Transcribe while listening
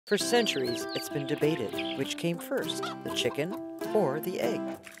For centuries, it's been debated which came first, the chicken or the egg.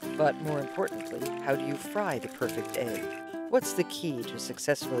 But more importantly, how do you fry the perfect egg? What's the key to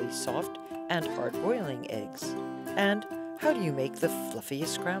successfully soft and hard boiling eggs? And how do you make the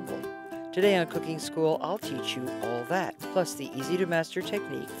fluffiest scramble? Today on Cooking School, I'll teach you all that, plus the easy to master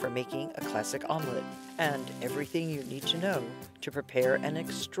technique for making a classic omelet, and everything you need to know to prepare an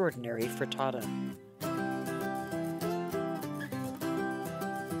extraordinary frittata.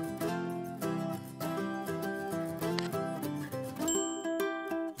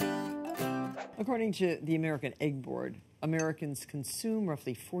 According to the American Egg Board, Americans consume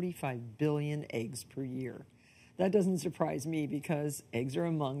roughly 45 billion eggs per year. That doesn't surprise me because eggs are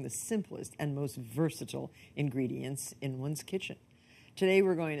among the simplest and most versatile ingredients in one's kitchen. Today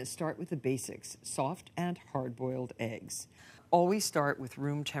we're going to start with the basics, soft and hard-boiled eggs. Always start with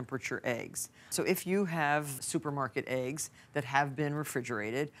room temperature eggs. So if you have supermarket eggs that have been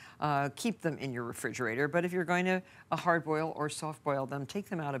refrigerated, keep them in your refrigerator. But if you're going to hard boil or soft boil them, take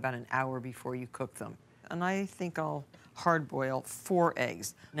them out about an hour before you cook them. And I think I'll hard boil 4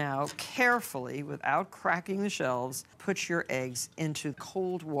 eggs. Now, carefully, without cracking the shells, put your eggs into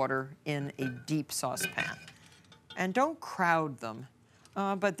cold water in a deep saucepan. And don't crowd them,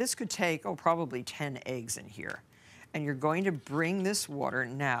 but this could take, probably 10 eggs in here. And you're going to bring this water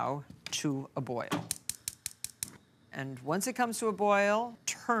now to a boil. And once it comes to a boil,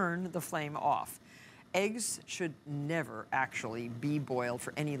 turn the flame off. Eggs should never actually be boiled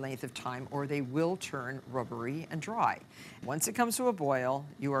for any length of time or they will turn rubbery and dry. Once it comes to a boil,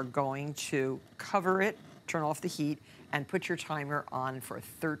 you are going to cover it, turn off the heat, and put your timer on for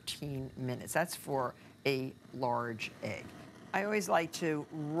 13 minutes. That's for a large egg. I always like to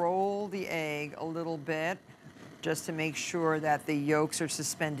roll the egg a little bit just to make sure that the yolks are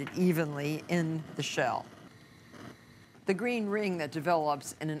suspended evenly in the shell. The green ring that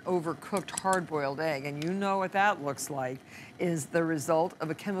develops in an overcooked hard-boiled egg, and you know what that looks like, is the result of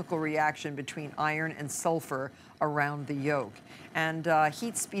a chemical reaction between iron and sulfur around the yolk. And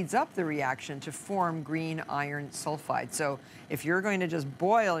heat speeds up the reaction to form green iron sulfide. So if you're going to just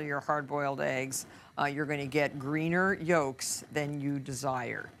boil your hard-boiled eggs, you're going to get greener yolks than you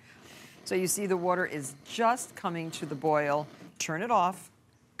desire. So you see the water is just coming to the boil. Turn it off,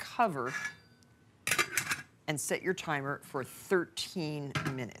 cover, and set your timer for 13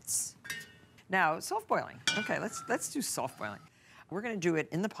 minutes. Now, soft boiling. Okay, let's do soft boiling. We're gonna do it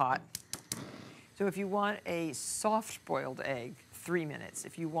in the pot. So if you want a soft boiled egg, 3 minutes.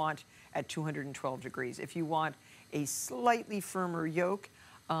 If you want at 212 degrees. If you want a slightly firmer yolk,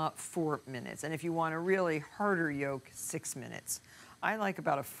 4 minutes. And if you want a really harder yolk, 6 minutes. I like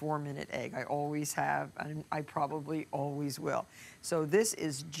about a 4-minute egg. I always have, and I probably always will. So this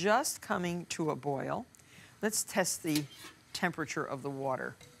is just coming to a boil. Let's test the temperature of the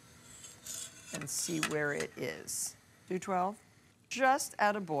water and see where it is. 212, just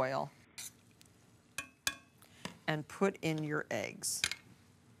at a boil. And put in your eggs.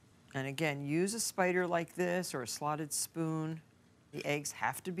 And again, use a spider like this or a slotted spoon. The eggs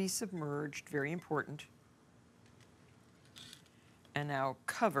have to be submerged, very important. And now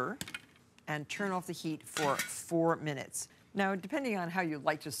cover and turn off the heat for 4 minutes. Now, depending on how you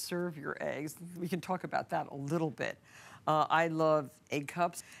like to serve your eggs, we can talk about that a little bit. I love egg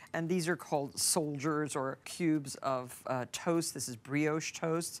cups, and these are called soldiers or cubes of toast. This is brioche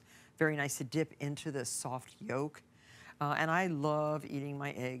toast. Very nice to dip into the soft yolk. And I love eating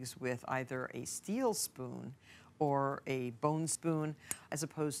my eggs with either a steel spoon or a bone spoon, as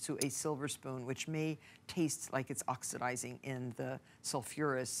opposed to a silver spoon, which may taste like it's oxidizing in the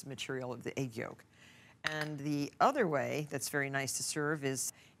sulfurous material of the egg yolk. And the other way that's very nice to serve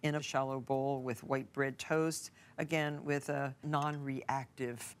is in a shallow bowl with white bread toast, again with a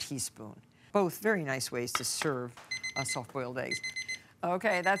non-reactive teaspoon. Both very nice ways to serve soft-boiled eggs.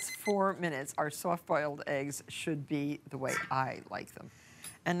 Okay, that's 4 minutes. Our soft-boiled eggs should be the way I like them.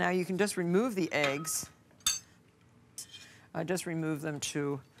 And now you can just remove the eggs. Just remove them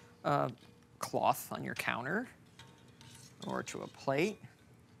to a cloth on your counter or to a plate.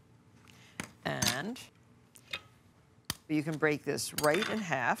 And you can break this right in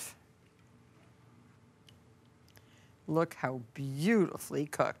half. Look how beautifully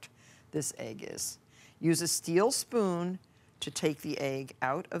cooked this egg is. Use a steel spoon to take the egg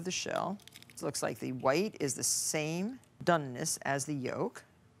out of the shell. It looks like the white is the same doneness as the yolk.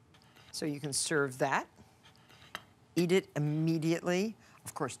 So you can serve that. Eat it immediately.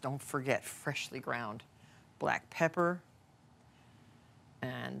 Of course, don't forget freshly ground black pepper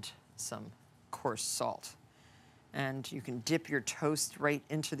and some coarse salt. And you can dip your toast right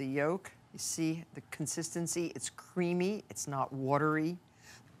into the yolk. You see the consistency? It's creamy, it's not watery.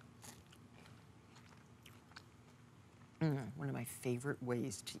 One of my favorite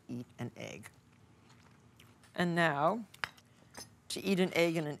ways to eat an egg. And now, to eat an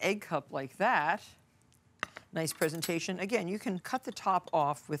egg in an egg cup like that, nice presentation. Again, you can cut the top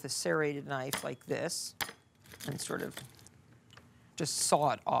off with a serrated knife like this and sort of just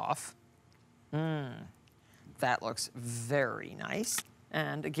saw it off. That looks very nice.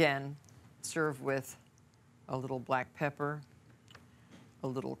 And again, serve with a little black pepper, a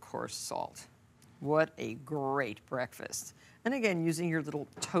little coarse salt. What a great breakfast. And again, using your little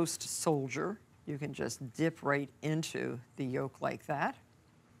toast soldier, you can just dip right into the yolk like that.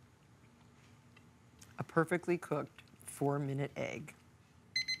 A perfectly cooked 4-minute egg.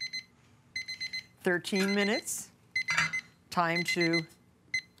 13 minutes, time to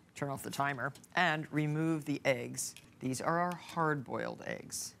turn off the timer and remove the eggs. These are our hard-boiled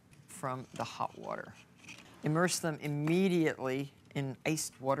eggs from the hot water. Immerse them immediately in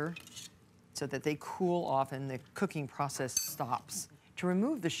iced water so that they cool off and the cooking process stops. To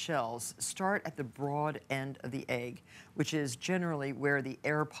remove the shells, start at the broad end of the egg, which is generally where the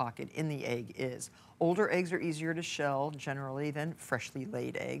air pocket in the egg is. Older eggs are easier to shell generally than freshly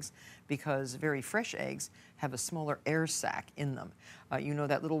laid eggs because very fresh eggs have a smaller air sac in them. You know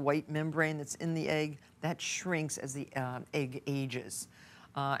that little white membrane that's in the egg? That shrinks as the egg ages.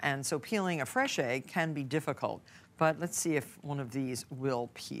 And so peeling a fresh egg can be difficult, but let's see if one of these will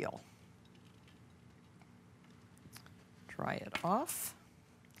peel. Dry it off.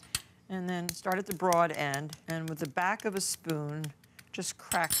 And then start at the broad end, and with the back of a spoon, just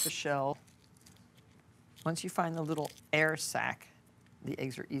crack the shell. Once you find the little air sac, the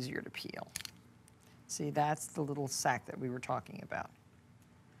eggs are easier to peel. See, that's the little sac that we were talking about.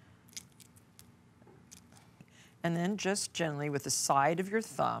 And then just gently, with the side of your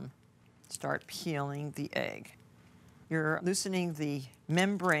thumb, start peeling the egg. You're loosening the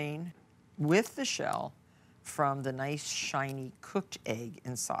membrane with the shell from the nice, shiny, cooked egg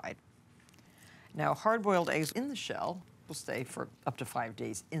inside. Now, hard-boiled eggs in the shell will stay for up to 5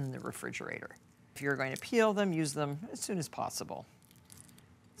 days in the refrigerator. If you're going to peel them, use them as soon as possible.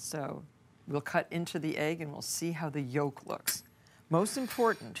 So we'll cut into the egg and we'll see how the yolk looks. Most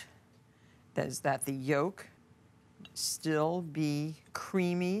important is that the yolk still be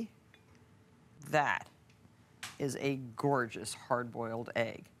creamy. That is a gorgeous hard-boiled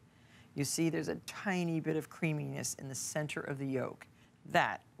egg. You see there's a tiny bit of creaminess in the center of the yolk.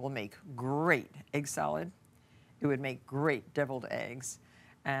 That will make great egg salad. It would make great deviled eggs.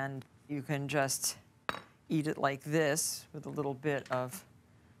 And you can just eat it like this with a little bit of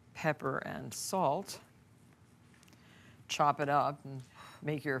pepper and salt. Chop it up and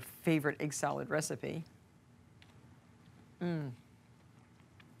make your favorite egg salad recipe. The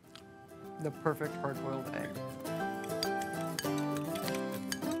perfect hard-boiled egg.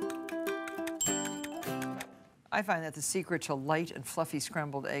 I find that the secret to light and fluffy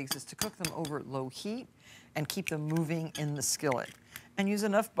scrambled eggs is to cook them over low heat and keep them moving in the skillet. And use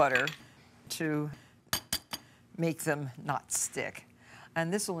enough butter to make them not stick.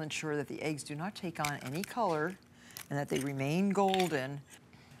 And this will ensure that the eggs do not take on any color and that they remain golden.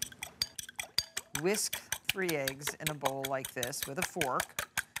 Whisk 3 eggs in a bowl like this with a fork.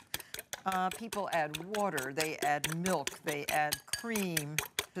 People add water, they add milk, they add cream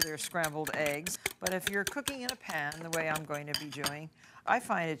to their scrambled eggs. But if you're cooking in a pan, the way I'm going to be doing, I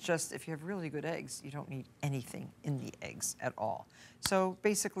find it just, if you have really good eggs, you don't need anything in the eggs at all. So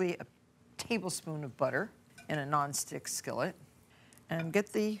basically a tablespoon of butter in a non-stick skillet. And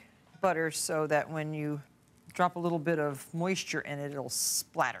get the butter so that when you drop a little bit of moisture in it, it'll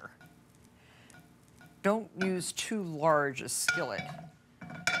splatter. Don't use too large a skillet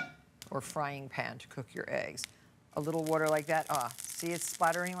or frying pan to cook your eggs. A little water like that, see it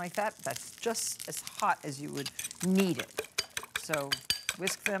splattering like that? That's just as hot as you would need it. So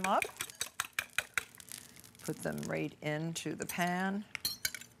whisk them up, put them right into the pan,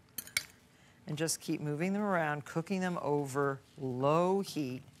 and just keep moving them around, cooking them over low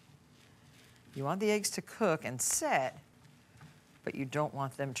heat. You want the eggs to cook and set, but you don't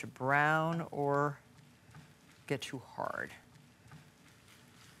want them to brown or get too hard.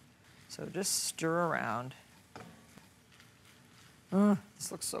 So just stir around.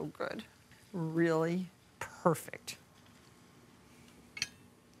 This looks so good. Really perfect.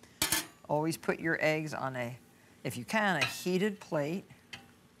 Always put your eggs on a, if you can, a heated plate.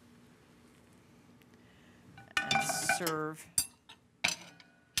 And serve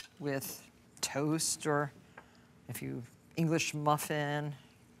with toast or if you English muffin.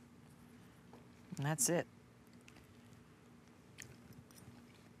 And that's it.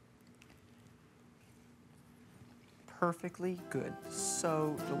 Perfectly good,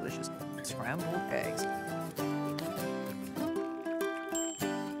 so delicious. Scrambled eggs.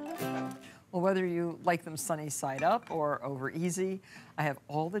 Well, whether you like them sunny side up or over easy, I have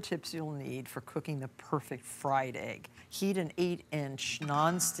all the tips you'll need for cooking the perfect fried egg. Heat an 8-inch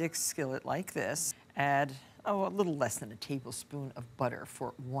non-stick skillet like this. Add, a little less than a tablespoon of butter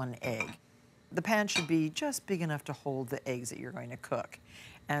for 1 egg. The pan should be just big enough to hold the eggs that you're going to cook.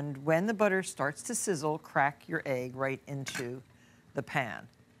 And when the butter starts to sizzle, crack your egg right into the pan.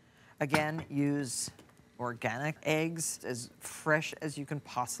 Again, use organic eggs, as fresh as you can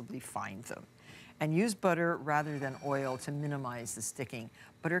possibly find them. And use butter rather than oil to minimize the sticking.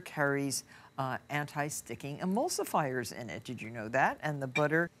 Butter carries anti-sticking emulsifiers in it. Did you know that? And the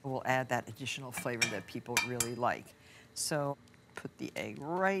butter will add that additional flavor that people really like. So put the egg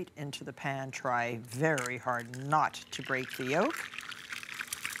right into the pan. Try very hard not to break the yolk.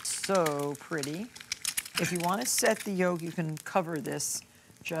 So pretty. If you want to set the yolk, you can cover this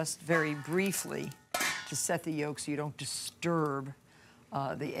just very briefly to set the yolk so you don't disturb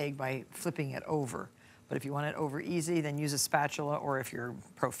the egg by flipping it over. But if you want it over easy, then use a spatula, or if you're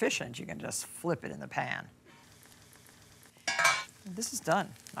proficient, you can just flip it in the pan. This is done.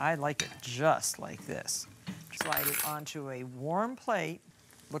 I like it just like this. Slide it onto a warm plate.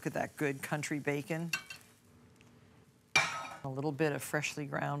 Look at that good country bacon. A little bit of freshly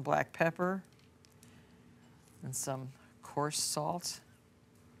ground black pepper and some coarse salt.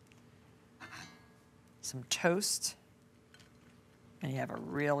 Some toast, and you have a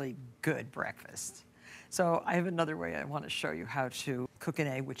really good breakfast. So I have another way I want to show you how to cook an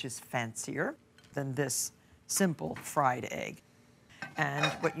egg, which is fancier than this simple fried egg. And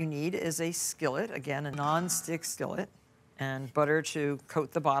what you need is a skillet, again, a non-stick skillet, and butter to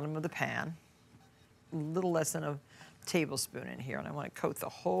coat the bottom of the pan. A little less than a tablespoon in here, and I want to coat the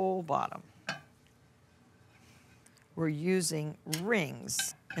whole bottom. We're using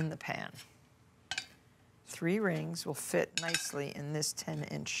rings in the pan. 3 rings will fit nicely in this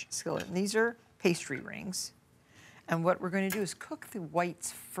 10-inch skillet. And these are pastry rings. And what we're going to do is cook the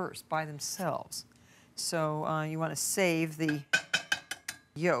whites first by themselves. So you want to save the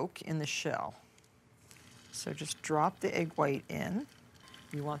yolk in the shell. So just drop the egg white in.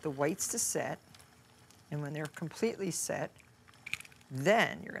 You want the whites to set. And when they're completely set,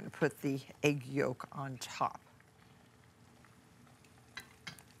 then you're going to put the egg yolk on top.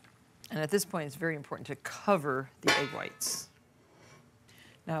 And at this point, it's very important to cover the egg whites.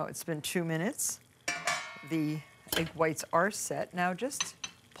 Now, it's been 2 minutes. The egg whites are set. Now, just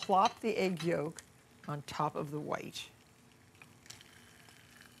plop the egg yolk on top of the white.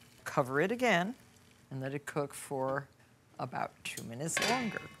 Cover it again, and let it cook for about 2 minutes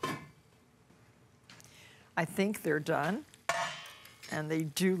longer. I think they're done, and they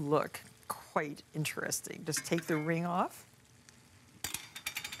do look quite interesting. Just take the ring off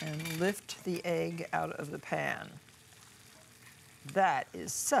and lift the egg out of the pan. That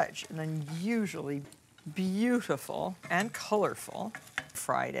is such an unusually beautiful and colorful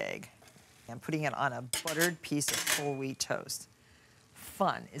fried egg. I'm putting it on a buttered piece of whole wheat toast.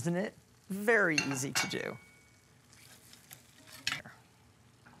 Fun, isn't it? Very easy to do. Here.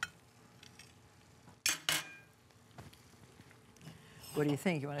 What do you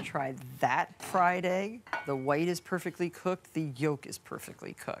think? You want to try that fried egg? The white is perfectly cooked, the yolk is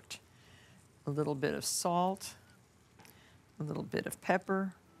perfectly cooked. A little bit of salt, a little bit of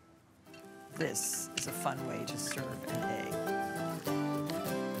pepper. This is a fun way to serve an egg.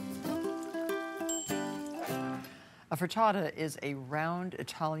 A frittata is a round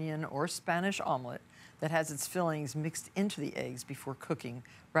Italian or Spanish omelet that has its fillings mixed into the eggs before cooking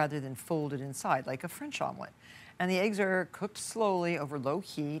rather than folded inside like a French omelet. And the eggs are cooked slowly over low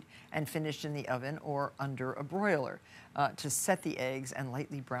heat and finished in the oven or under a broiler to set the eggs and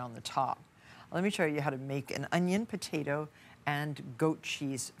lightly brown the top. Let me show you how to make an onion, potato, and goat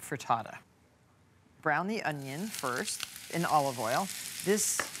cheese frittata. Brown the onion first in olive oil.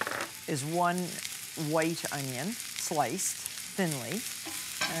 This is 1 white onion, sliced thinly,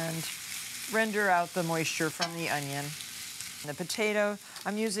 and render out the moisture from the onion. The potato,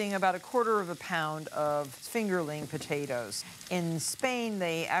 I'm using about 1/4 pound of fingerling potatoes. In Spain,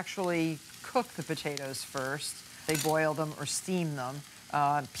 they actually cook the potatoes first. They boil them or steam them,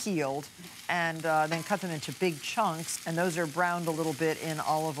 peeled, and then cut them into big chunks, and those are browned a little bit in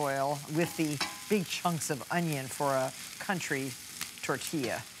olive oil with the big chunks of onion for a country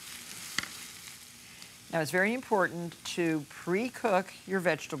tortilla. Now, it's very important to pre-cook your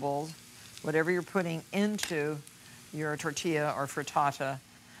vegetables, whatever you're putting into your tortilla or frittata,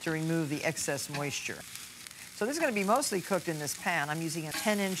 to remove the excess moisture. So this is going to be mostly cooked in this pan. I'm using a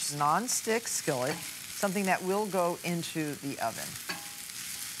 10-inch non-stick skillet, something that will go into the oven.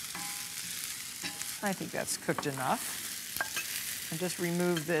 I think that's cooked enough. And just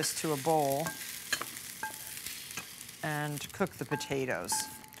remove this to a bowl and cook the potatoes,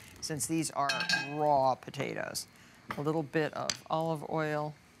 since these are raw potatoes. A little bit of olive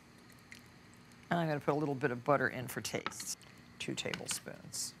oil, and I'm going to put a little bit of butter in for taste. 2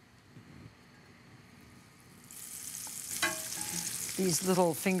 tablespoons. These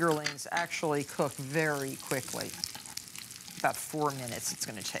little fingerlings actually cook very quickly. About 4 minutes it's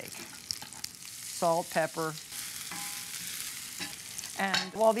going to take. Salt, pepper.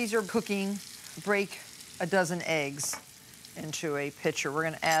 And while these are cooking, break a dozen eggs into a pitcher. We're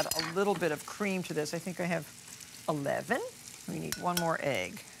going to add a little bit of cream to this. I think I have 11. We need 1 more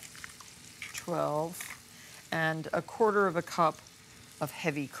egg. 12. And 1/4 cup of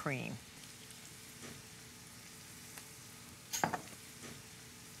heavy cream.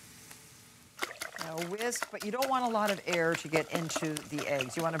 Now whisk, but you don't want a lot of air to get into the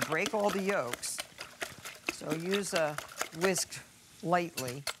eggs. You want to break all the yolks. So use a whisk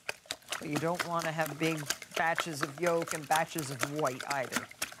lightly, but you don't want to have big batches of yolk and batches of white either.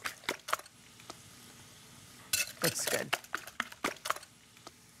 Looks good.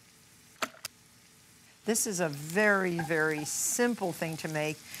 This is a very, very simple thing to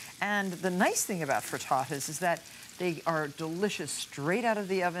make. And the nice thing about frittatas is that they are delicious straight out of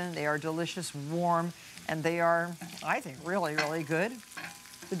the oven. They are delicious warm. And they are, I think, really, really good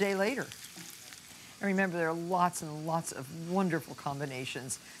the day later. And remember, there are lots and lots of wonderful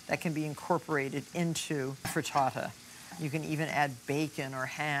combinations that can be incorporated into frittata. You can even add bacon or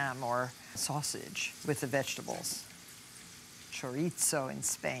ham or sausage with the vegetables. Chorizo in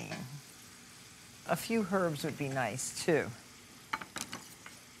Spain. A few herbs would be nice, too.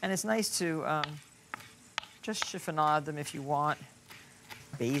 And it's nice to just chiffonade them if you want.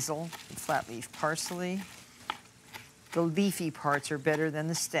 Basil, flat leaf parsley. The leafy parts are better than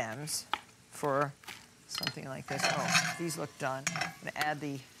the stems for something like this. Oh, these look done. I'm going to add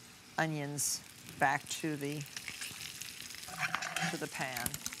the onions back to the pan.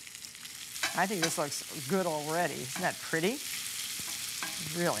 I think this looks good already. Isn't that pretty?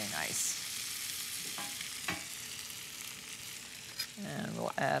 Really nice. And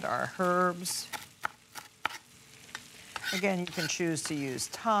we'll add our herbs. Again, you can choose to use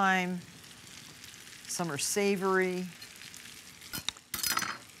thyme. Some are savory.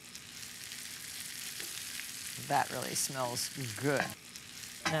 That really smells good.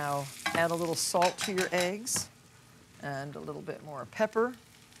 Now, add a little salt to your eggs and a little bit more pepper.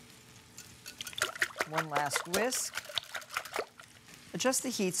 1 last whisk. Adjust the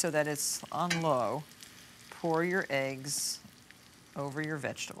heat so that it's on low. Pour your eggs over your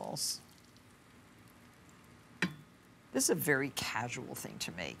vegetables. This is a very casual thing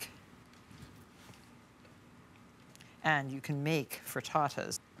to make. And you can make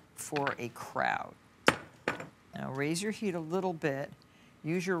frittatas for a crowd. Now raise your heat a little bit.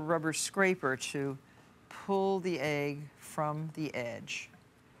 Use your rubber scraper to pull the egg from the edge.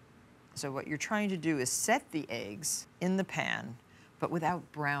 So what you're trying to do is set the eggs in the pan, but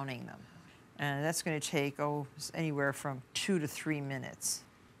without browning them. And that's going to take, anywhere from 2 to 3 minutes.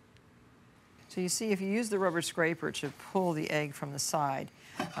 So you see, if you use the rubber scraper to pull the egg from the side,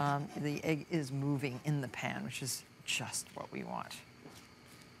 the egg is moving in the pan, which is just what we want.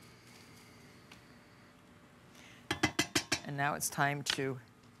 And now it's time to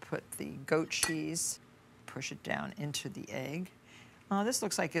put the goat cheese, push it down into the egg. This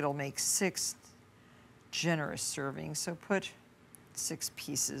looks like it'll make 6 generous servings, so put 6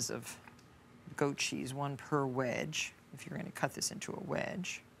 pieces of goat cheese, 1 per wedge, if you're going to cut this into a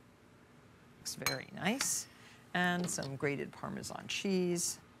wedge. Looks very nice. And some grated Parmesan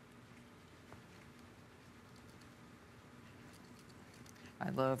cheese.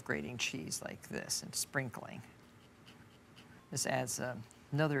 I love grating cheese like this and sprinkling. This adds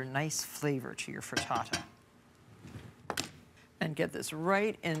another nice flavor to your frittata. And get this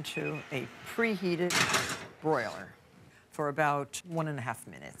right into a preheated broiler for about 1.5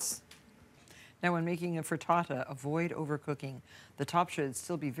 minutes. Now, when making a frittata, avoid overcooking. The top should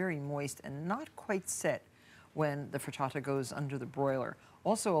still be very moist and not quite set when the frittata goes under the broiler.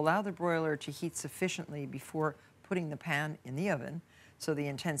 Also, allow the broiler to heat sufficiently before putting the pan in the oven, so the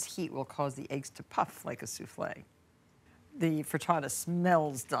intense heat will cause the eggs to puff like a souffle. The frittata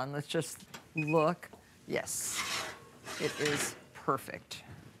smells done. Let's just look. Yes, it is perfect.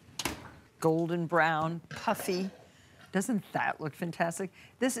 Golden brown, puffy. Doesn't that look fantastic?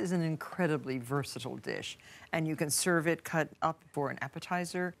 This is an incredibly versatile dish, and you can serve it cut up for an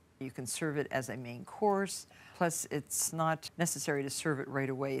appetizer. You can serve it as a main course. Plus, it's not necessary to serve it right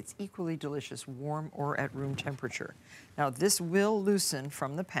away. It's equally delicious, warm or at room temperature. Now, this will loosen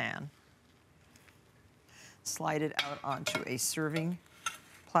from the pan. slide it out onto a serving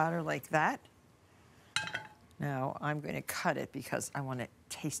platter like that. Now I'm going to cut it because I want to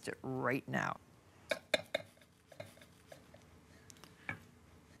taste it right now.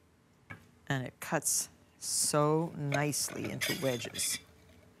 And it cuts so nicely into wedges.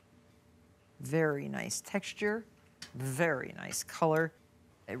 Very nice texture, very nice color.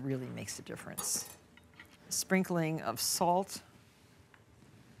 It really makes a difference. Sprinkling of salt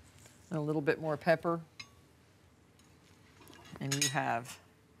and a little bit more pepper. And you have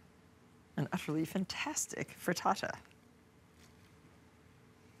an utterly fantastic frittata.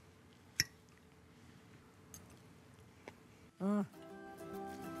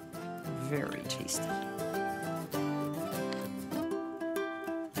 Very tasty.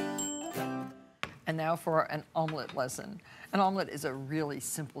 And now for an omelet lesson. An omelet is a really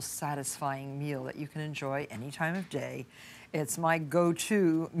simple, satisfying meal that you can enjoy any time of day. It's my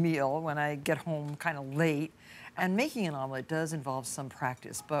go-to meal when I get home kind of late. And making an omelet does involve some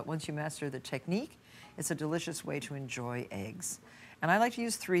practice, but once you master the technique, it's a delicious way to enjoy eggs. And I like to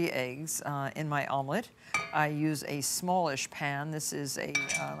use 3 eggs in my omelet. I use a smallish pan. This is a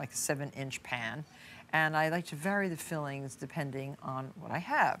like a 7-inch pan. And I like to vary the fillings depending on what I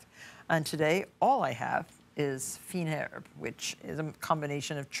have. And today, all I have is fine herb, which is a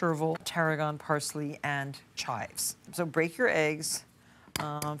combination of chervil, tarragon, parsley, and chives. So break your eggs.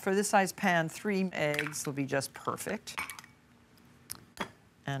 For this size pan, 3 eggs will be just perfect.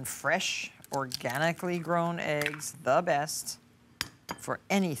 And fresh, organically grown eggs, the best for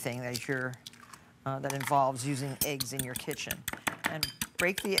anything that that involves using eggs in your kitchen. And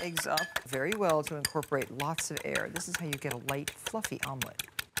break the eggs up very well to incorporate lots of air. This is how you get a light, fluffy omelet.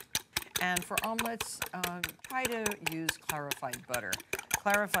 And for omelets, try to use clarified butter.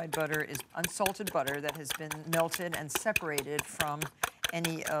 Clarified butter is unsalted butter that has been melted and separated from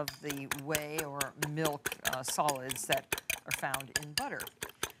any of the whey or milk solids that are found in butter.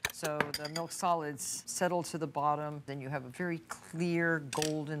 So the milk solids settle to the bottom, then you have a very clear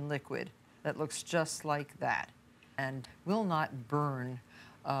golden liquid that looks just like that and will not burn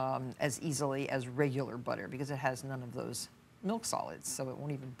as easily as regular butter because it has none of those milk solids, so it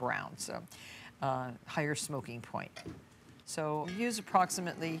won't even brown, so higher smoking point. So use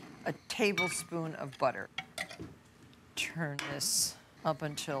approximately a tablespoon of butter. Turn this up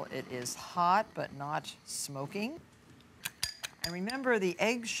until it is hot but not smoking. And remember, the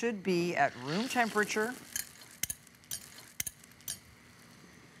eggs should be at room temperature.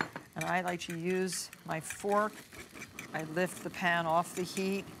 And I like to use my fork. I lift the pan off the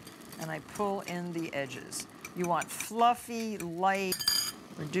heat and I pull in the edges. You want fluffy, light.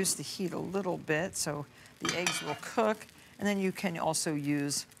 Reduce the heat a little bit so the eggs will cook. And then you can also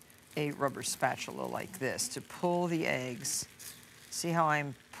use a rubber spatula like this to pull the eggs. See how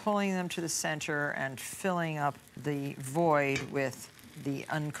I'm pulling them to the center and filling up the void with the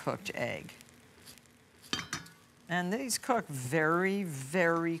uncooked egg. And these cook very,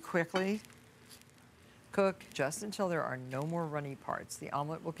 very quickly. Cook just until there are no more runny parts. The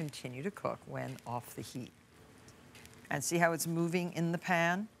omelet will continue to cook when off the heat. And see how it's moving in the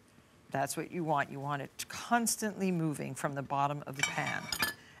pan? That's what you want. You want it constantly moving from the bottom of the pan.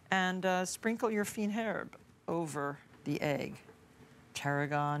 And sprinkle your fine herb over the egg.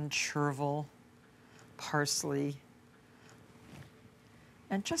 Tarragon, chervil, parsley,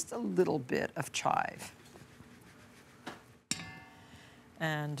 and just a little bit of chive.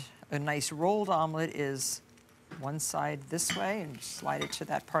 And a nice rolled omelet is one side this way, and slide it to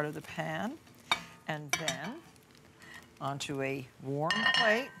that part of the pan. And then onto a warm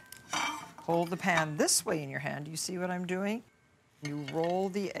plate. Hold the pan this way in your hand. You see what I'm doing? You roll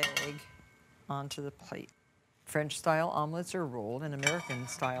the egg onto the plate. French-style omelets are rolled, and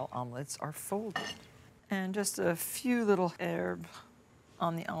American-style omelets are folded. And just a few little herb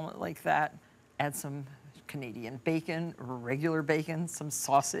on the omelet like that. Add some Canadian bacon, regular bacon, some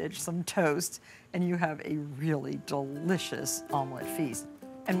sausage, some toast, and you have a really delicious omelet feast.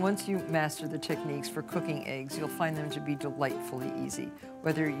 And once you master the techniques for cooking eggs, you'll find them to be delightfully easy.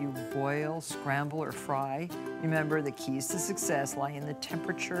 Whether you boil, scramble, or fry, remember the keys to success lie in the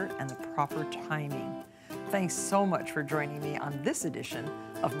temperature and the proper timing. Thanks so much for joining me on this edition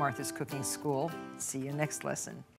of Martha's Cooking School. See you next lesson.